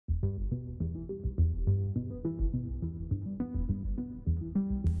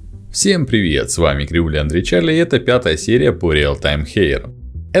Всем привет, с вами Андрей Чарли, и это пятая серия по Real Time Hair.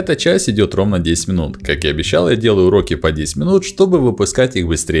 Эта часть идет ровно 10 минут. Как и обещал, я делаю уроки по 10 минут, чтобы выпускать их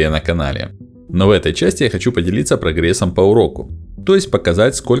быстрее на канале. Но в этой части я хочу поделиться прогрессом по уроку. То есть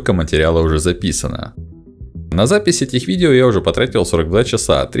показать, сколько материала уже записано. На запись этих видео я уже потратил 42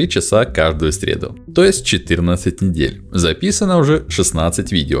 часа, 3 часа каждую среду. То есть 14 недель. Записано уже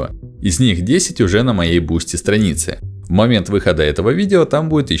 16 видео. Из них 10 уже на моей Boosty странице. В момент выхода этого видео там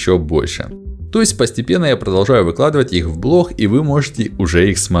будет еще больше. То есть постепенно я продолжаю выкладывать их в блог, и вы можете уже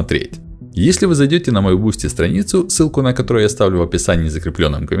их смотреть. Если вы зайдете на мою Boosty страницу, ссылку на которую я ставлю в описании и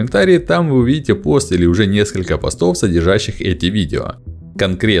закрепленном комментарии, там вы увидите пост или уже несколько постов, содержащих эти видео.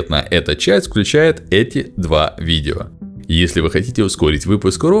 Конкретно эта часть включает эти два видео. Если вы хотите ускорить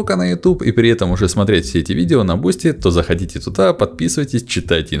выпуск урока на YouTube и при этом уже смотреть все эти видео на Boosty, то заходите туда, подписывайтесь,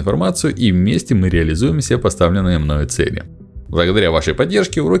 читайте информацию, и вместе мы реализуем все поставленные мною цели. Благодаря вашей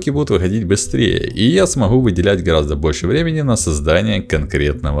поддержке уроки будут выходить быстрее, и я смогу выделять гораздо больше времени на создание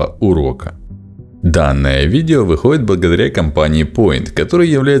конкретного урока. Данное видео выходит благодаря компании Point, которая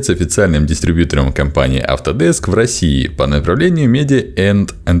является официальным дистрибьютором компании Autodesk в России по направлению Media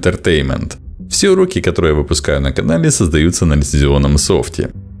and Entertainment. Все уроки, которые я выпускаю на канале, создаются на лицензионном софте.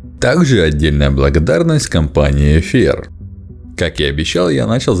 Также отдельная благодарность компании Fair. Как и обещал, я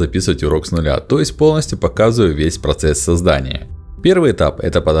начал записывать урок с нуля, то есть полностью показываю весь процесс создания. Первый этап —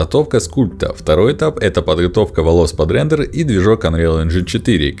 это подготовка Sculpted, второй этап — это подготовка волос под рендер и движок Unreal Engine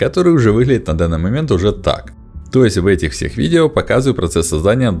 4, который уже выглядит на данный момент уже так. То есть в этих всех видео показываю процесс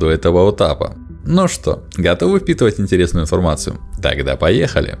создания до этого этапа. Ну что, готовы впитывать интересную информацию? Тогда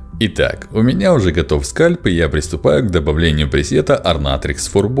поехали! Итак, у меня уже готов скальп, и я приступаю к добавлению пресета Ornatrix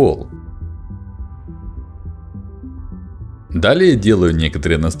for Ball. Далее делаю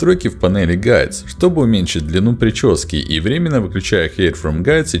некоторые настройки в панели Guides, чтобы уменьшить длину прически, и временно выключаю Hair from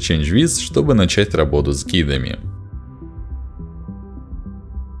Guides и Change Width, чтобы начать работу с гидами.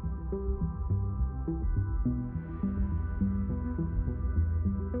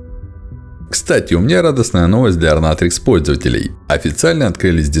 Кстати, у меня радостная новость для Ornatrix пользователей. Официально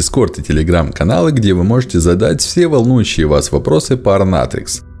открылись Discord и Telegram каналы, где вы можете задать все волнующие вас вопросы по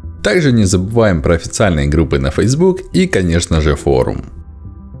Ornatrix. Также не забываем про официальные группы на Facebook и, конечно же, форум.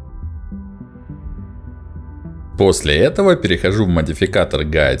 После этого перехожу в модификатор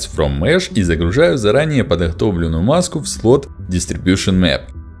Guides from Mesh и загружаю заранее подготовленную маску в слот Distribution Map.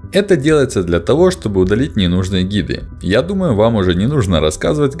 Это делается для того, чтобы удалить ненужные гиды. Я думаю, вам уже не нужно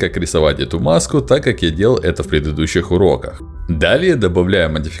рассказывать, как рисовать эту маску, так как я делал это в предыдущих уроках. Далее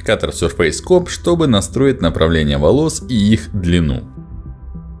добавляю модификатор Surface Comp, чтобы настроить направление волос и их длину.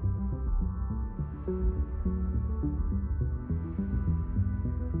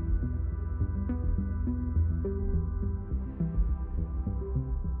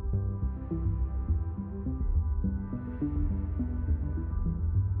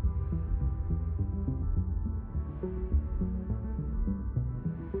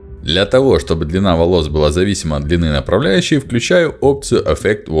 Для того, чтобы длина волос была зависима от длины направляющей, включаю опцию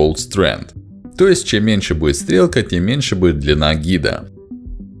Affect Wall Strand. То есть, чем меньше будет стрелка, тем меньше будет длина гида.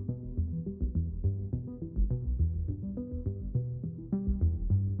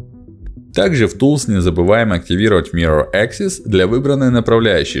 Также в Tools не забываем активировать Mirror Axis для выбранной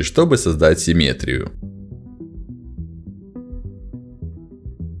направляющей, чтобы создать симметрию.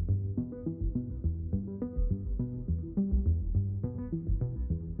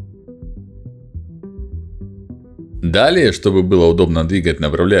 Далее, чтобы было удобно двигать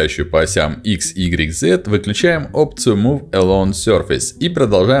направляющую по осям X, Y, Z, выключаем опцию Move Along Surface и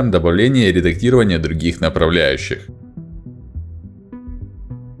продолжаем добавление и редактирование других направляющих.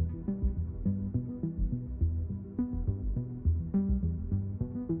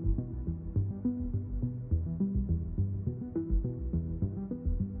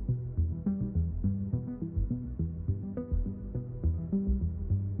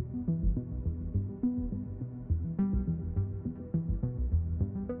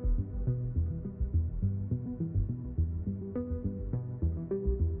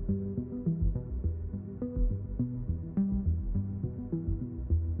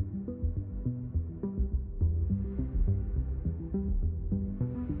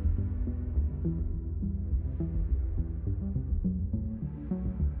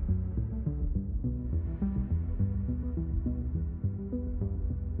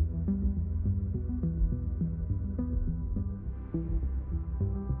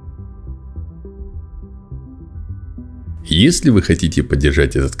 Если вы хотите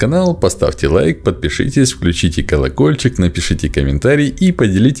поддержать этот канал, поставьте лайк, подпишитесь, включите колокольчик, напишите комментарий и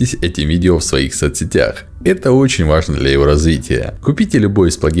поделитесь этим видео в своих соцсетях. Это очень важно для его развития. Купите любой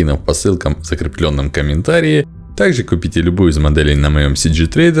из плагинов по ссылкам в закрепленном комментарии. Также купите любую из моделей на моем CG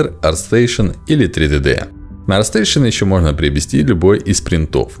Trader, ArtStation или 3DD. На ArtStation еще можно приобрести любой из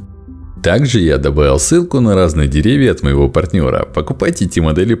принтов. Также я добавил ссылку на разные деревья от моего партнера. Покупайте эти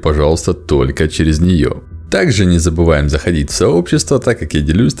модели, пожалуйста, только через нее. Также не забываем заходить в сообщество, так как я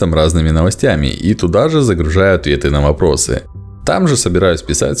делюсь там разными новостями и туда же загружаю ответы на вопросы. Там же собираюсь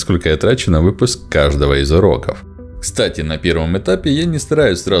писать, сколько я трачу на выпуск каждого из уроков. Кстати, на первом этапе я не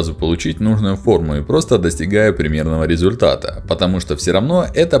стараюсь сразу получить нужную форму и просто достигаю примерного результата, потому что все равно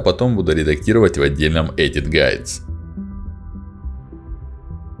это потом буду редактировать в отдельном Edit Guides.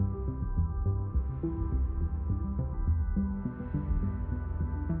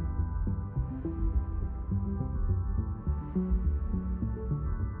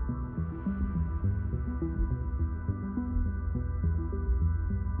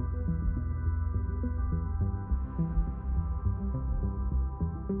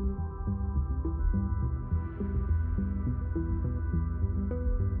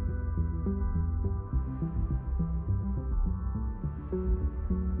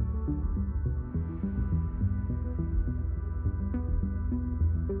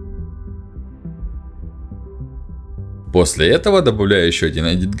 После этого добавляю еще один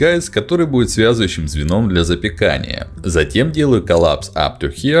Edit Guides, который будет связывающим звеном для запекания. Затем делаю Collapse Up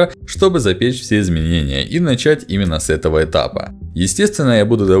to Here, чтобы запечь все изменения и начать именно с этого этапа. Естественно, я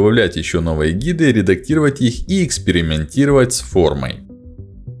буду добавлять еще новые гиды, редактировать их и экспериментировать с формой.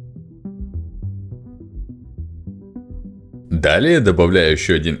 Далее добавляю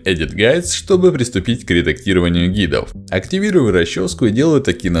еще один Edit Guides, чтобы приступить к редактированию гидов. Активирую расческу и делаю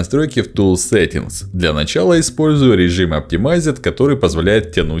такие настройки в Tool Settings. Для начала использую режим Optimized, который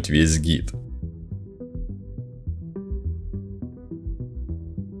позволяет тянуть весь гид.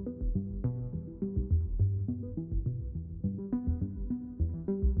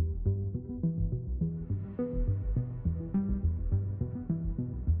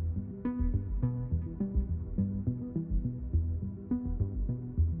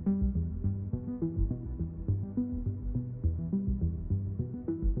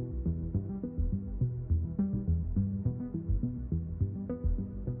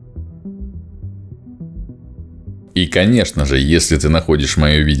 И конечно же, если ты находишь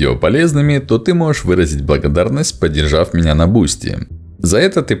мои видео полезными, то ты можешь выразить благодарность, поддержав меня на Boosty. За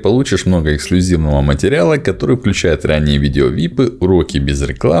это ты получишь много эксклюзивного материала, который включает ранние видео VIP, уроки без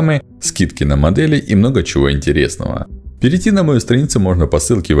рекламы, скидки на модели и много чего интересного. Перейти на мою страницу можно по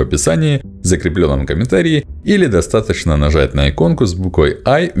ссылке в описании, в закрепленном комментарии или достаточно нажать на иконку с буквой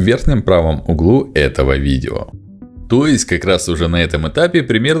I в верхнем правом углу этого видео. То есть, как раз уже на этом этапе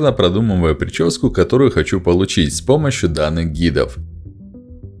примерно продумываю прическу, которую хочу получить с помощью данных гидов.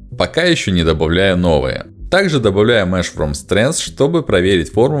 Пока еще не добавляю новые. Также добавляю Mesh from Strengths, чтобы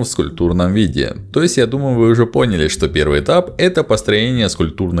проверить форму в скульптурном виде. То есть, я думаю, вы уже поняли, что первый этап — это построение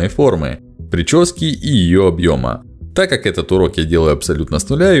скульптурной формы, прически и ее объема. Так как этот урок я делаю абсолютно с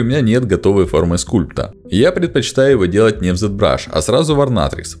нуля и у меня нет готовой формы скульпта. Я предпочитаю его делать не в ZBrush, а сразу в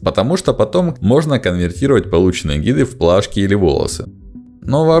Ornatrix, потому что потом можно конвертировать полученные гиды в плашки или волосы.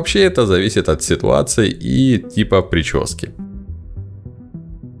 Но вообще это зависит от ситуации и типа прически.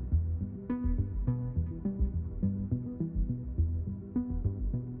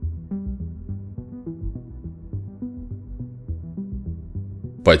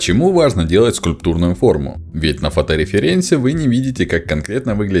 Почему важно делать скульптурную форму? Ведь на фотореференсе вы не видите, как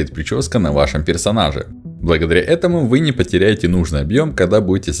конкретно выглядит прическа на вашем персонаже. Благодаря этому вы не потеряете нужный объем, когда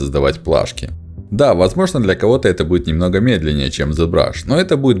будете создавать плашки. Да, возможно, для кого-то это будет немного медленнее, чем ZBrush, но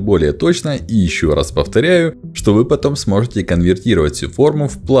это будет более точно, и еще раз повторяю, что вы потом сможете конвертировать всю форму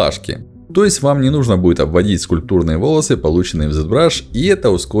в плашки. То есть вам не нужно будет обводить скульптурные волосы, полученные в ZBrush, и это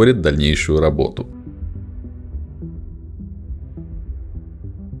ускорит дальнейшую работу.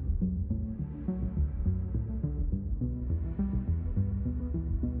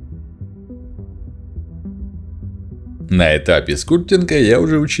 На этапе скульптинга я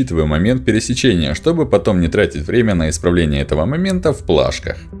уже учитываю момент пересечения, чтобы потом не тратить время на исправление этого момента в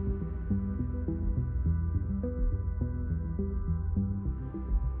плашках.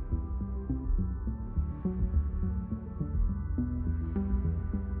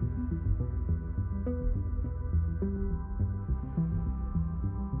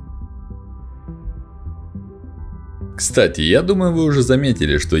 Кстати, я думаю, вы уже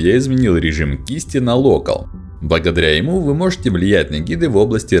заметили, что я изменил режим кисти на Local. Благодаря ему вы можете влиять на гиды в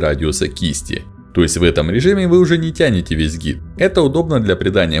области радиуса кисти. То есть в этом режиме вы уже не тянете весь гид. Это удобно для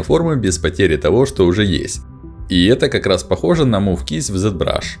придания формы без потери того, что уже есть. И это как раз похоже на Move Keys в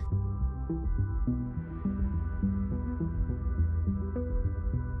ZBrush.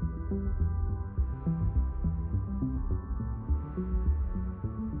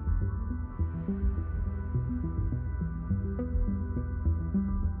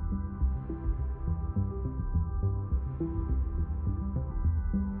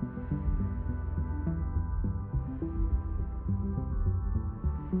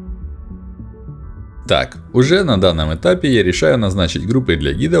 Так, уже на данном этапе я решаю назначить группы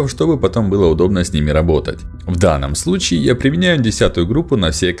для гидов, чтобы потом было удобно с ними работать. В данном случае я применяю 10-ю группу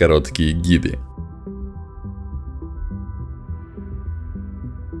на все короткие гиды.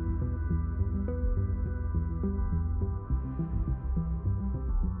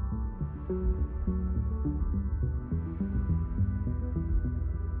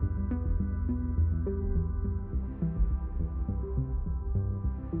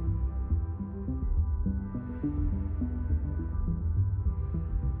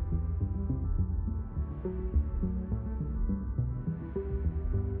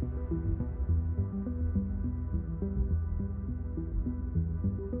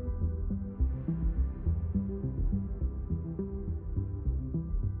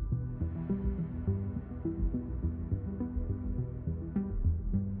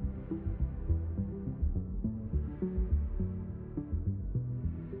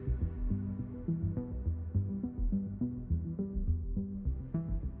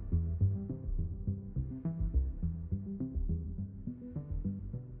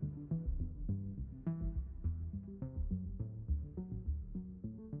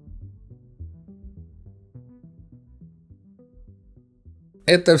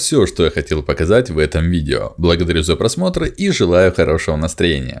 Это все, что я хотел показать в этом видео. Благодарю за просмотр и желаю хорошего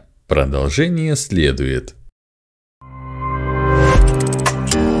настроения. Продолжение следует.